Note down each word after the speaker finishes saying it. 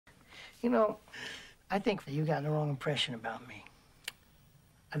You know, I think you got the wrong impression about me.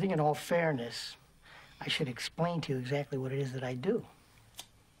 I think in all fairness, I should explain to you exactly what it is that I do.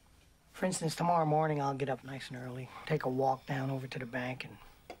 For instance, tomorrow morning I'll get up nice and early, take a walk down over to the bank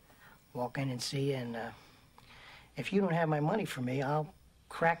and walk in and see you, and if you don't have my money for me, I'll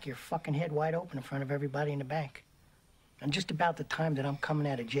crack your fucking head wide open in front of everybody in the bank. And just about the time that I'm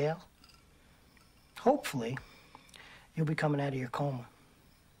coming out of jail, hopefully, you'll be coming out of your coma.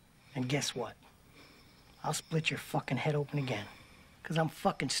 And guess what? I'll split your fucking head open again. 'Cause I'm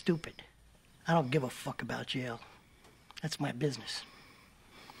fucking stupid. I don't give a fuck about jail. That's my business.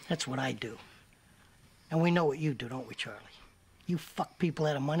 That's what I do. And we know what you do, don't we, Charlie? You fuck people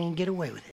out of money and get away with it.